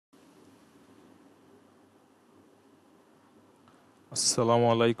আসসালামু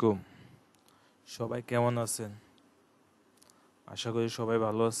আলাইকুম। সবাই কেমন আছেন? আশা করি সবাই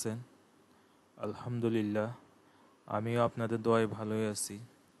ভালো আছেন। আলহামদুলিল্লাহ, আমিও আপনাদের দোয়ায় ভালোই আছি।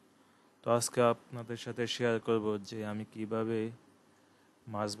 তো আজকে আপনাদের সাথে শেয়ার করব যে আমি কিভাবে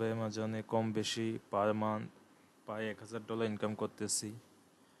মাস বাই অ্যামাজনে কম বেশি পার মান্থ প্রায় $1000 ইনকাম করতেছি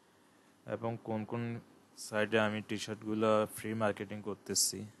এবং কোন কোন সাইটে আমি টি শার্টগুলো ফ্রি মার্কেটিং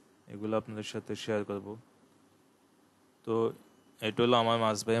করতেছি, এগুলো আপনাদের সাথে শেয়ার করব। তো এটা হলো আমার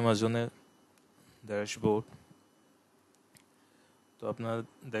মাস বাই অ্যামাজনের ড্যাশবোর্ড। তো আপনারা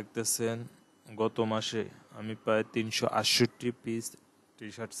দেখতেছেন গত মাসে আমি প্রায় 368 পিস টি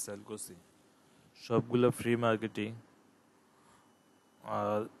শার্ট সেল করছি, সবগুলো ফ্রি মার্কেটিং।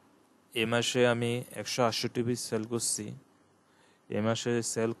 আর এ মাসে আমি 168 পিস সেল করছি। এ মাসে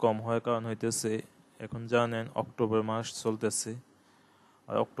সেল কম হওয়ার কারণ হইতেছে, এখন জানেন অক্টোবর মাস চলতেছে,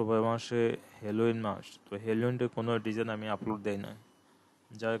 আর অক্টোবর মাসে হ্যালোইন মাস। তো হ্যালোইনের কোনো ডিজাইন আমি আপলোড দেই না,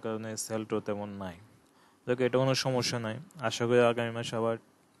 যার কারণে সেলটাও তেমন নাই। দেখো, এটা কোনো সমস্যা নাই, আশা করি আগামী মাসে আবার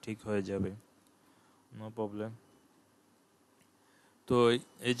ঠিক হয়ে যাবে, নো প্রবলেম। তো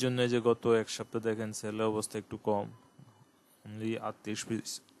এই জন্য যে গত এক সপ্তাহ দেখেন সেলের অবস্থা একটু কম, only 38 piece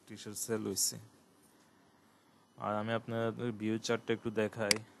T shirt sale হয়েছে। আর আমি আপনাদের ভিউ চার্টটা একটু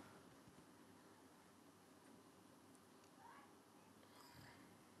দেখাই।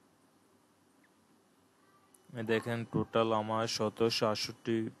 দেখেন টোটাল আমার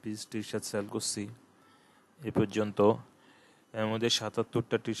 1768 পিস টি শার্ট সেল করছি এ পর্যন্ত। এর মধ্যে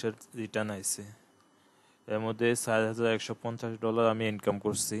 77টা টি শার্ট রিটার্ন আইছে। এর মধ্যে $4150 আমি ইনকাম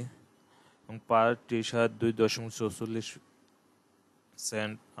করছি এবং পার টি শার্ট 2.44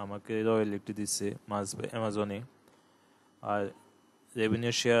 সেন্ট আমাকে রয়্যালিটি দিচ্ছে অ্যামাজনে। আর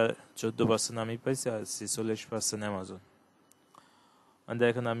রেভিনিউ শেয়ার 14% আমি পাইছি, আর 46% অ্যামাজন। আর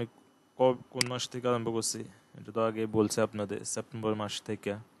দেখেন আমি কোন মাস থেকে আরম্ভ করছি, এটা তো আগে বলছে আপনাদের, সেপ্টেম্বর মাস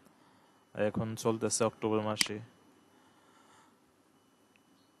থেকে। আর এখন চলতেছে অক্টোবর মাসে।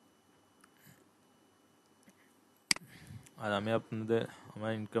 আর আমি আপনাদের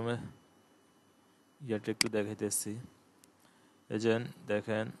আমার ইনকামের ইয়েটা একটু দেখাইতেছি। এই যে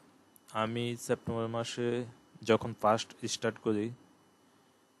দেখেন, আমি সেপ্টেম্বর মাসে যখন ফার্স্ট স্টার্ট করি,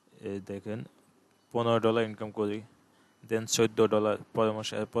 এই দেখেন $15 ইনকাম করি, দেন $14, পরের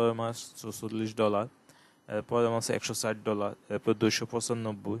মাসে, পরের মাস $44, এরপরের মাসে $160, এরপর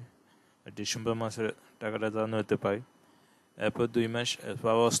 295, ডিসেম্বর মাসের টাকাটা জানুয়ারিতে পাই। এরপর 2 মাস, এরপর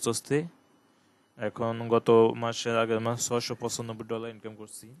আস্তে আস্তে এখন গত মাসের আগের মাস $695 ইনকাম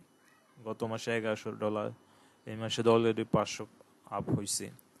করছি, গত মাসে $1100, এই মাসে অলরেডি 500 আপ হয়েছে।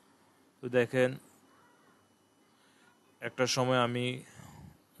 তো দেখেন, একটা সময় আমি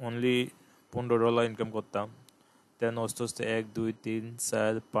অনলি $15 ইনকাম করতাম, দেন আস্তে আস্তে 1 2 3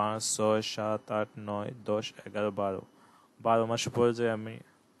 4 5 6 7 8 9 10 11 12 মাসে পরে যে আমি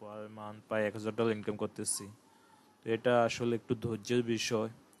পার মান্থ প্রায় $1000 ইনকাম করতেছি। তো এটা আসলে একটু ধৈর্যের বিষয়।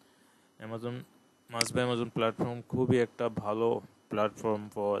 Amazon mass by Amazon platform খুবই একটা ভালো প্ল্যাটফর্ম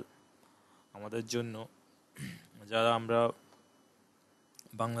ফর আমাদের জন্য, যারা আমরা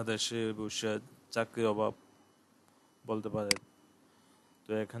বাংলাদেশে বসে চাকরির অভাব বলতে পারে।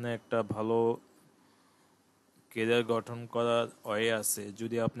 তো এখানে একটা ভালো কেরিয়ার গঠন করার ওয়ে আছে,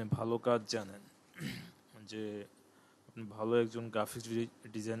 যদি আপনি ভালো কাজ জানেন। যে আপনি ভালো একজন গ্রাফিক্স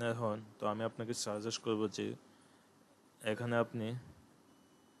ডিজাইনার হন, তো আমি আপনাকে সাজেস্ট করব যে এখানে আপনি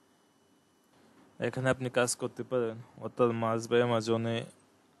এখানে আপনি কাজ করতে পারেন, অর্থাৎ মাস বাই অ্যামাজনে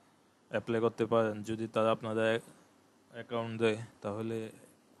অ্যাপ্লাই করতে পারেন। যদি তারা আপনাদের অ্যাকাউন্ট দেয়, তাহলে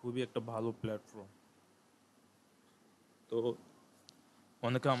খুবই একটা ভালো প্ল্যাটফর্ম। তো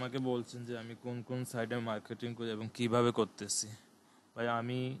অনেকে আমাকে বলছেন যে আমি কোন কোন সাইটে মার্কেটিং করি এবং কিভাবে করতেছি। ভাই,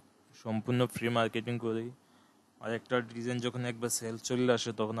 আমি সম্পূর্ণ ফ্রি মার্কেটিং করি। আর একটা ডিজাইন যখন একবার সেল চলে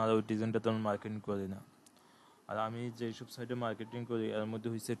আসে, তখন আর ওই ডিজাইনটা তেমন মার্কেটিং করি না। আর আমি যেসব সাইটে মার্কেটিং করি, এর মধ্যে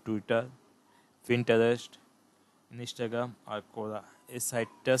হচ্ছে টুইটার, পিন্টারেস্ট, ইনস্টাগ্রাম আর কোরা। এই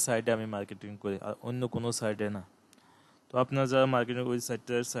সাইটে আমি মার্কেটিং করি, আর অন্য কোনো সাইটে না। তো আপনারা যারা মার্কেটিং ওই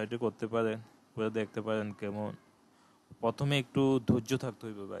সাইটে করতে পারেন, করে দেখতে পারেন কেমন। প্রথমে একটু ধৈর্য থাকতে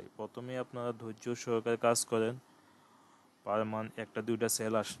হইবে ভাই, প্রথমে আপনারা ধৈর্য সহকারে কাজ করেন, পার মান একটা দুইটা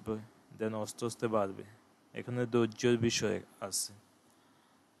সেল আসবে, দেন আস্তে আস্তে বাড়বে। এখানে ধৈর্যের বিষয় আছে।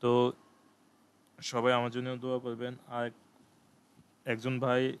 তো সবাই আমার জন্য দোয়া করবেন। আর একজন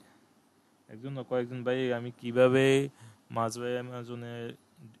ভাই, কয়েকজন ভাই আমি কিভাবে মাছ ভাই অ্যামাজনের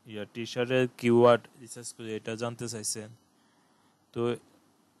টি শার্টের কিওয়ার্ড রিসার্চ করি এটা জানতে চাইছেন। তো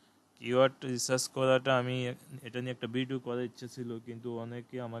কিওয়ার্ড রিসার্চ করাটা আমি এটা নিয়ে একটা ভিডিও করার ইচ্ছে ছিল, কিন্তু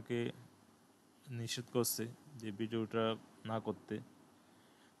অনেকে আমাকে নিষেধ করছে যে ভিডিওটা না করতে।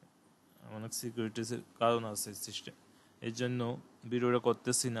 অনেক সিকিউরিটির কারণ আছে সিস্টেম, এই জন্য ভিডিওটা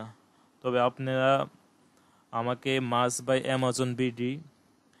করতেছি না। তবে আপনারা আমাকে মাস বাই অ্যামাজন বিডি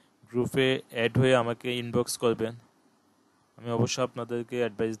গ্রুপে অ্যাড হয়ে আমাকে ইনবক্স করবেন। আমি অবশ্যই আপনাদেরকে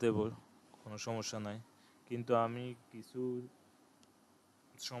অ্যাডভাইস দেব, কোনো সমস্যা নাই। কিন্তু আমি কিছু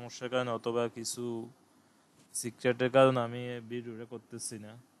সমস্যার কারণে অথবা কিছু সিক্রেটের কারণে আমি ভিডিওটা করতেছি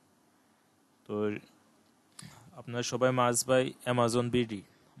না। তো আপনারা সবাই মাস বাই অ্যামাজন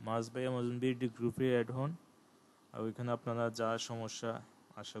বিডি গ্রুপে অ্যাড হন। আর ওইখানে আপনারা যা সমস্যা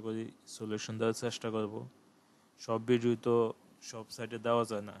আশা করি সলিউশন দেওয়ার চেষ্টা করব। সব ভিডিও তো সব সাইটে দেওয়া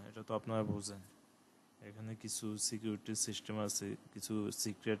যায় না, এটা তো আপনারা বুঝেন। এখানে কিছু সিকিউরিটি সিস্টেম আছে, কিছু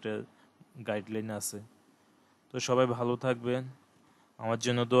সিক্রেটের গাইডলাইন আছে। তো সবাই ভালো থাকবেন, আমার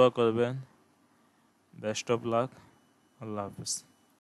জন্য দোয়া করবেন। Best of luck. আল্লাহ হাফেজ।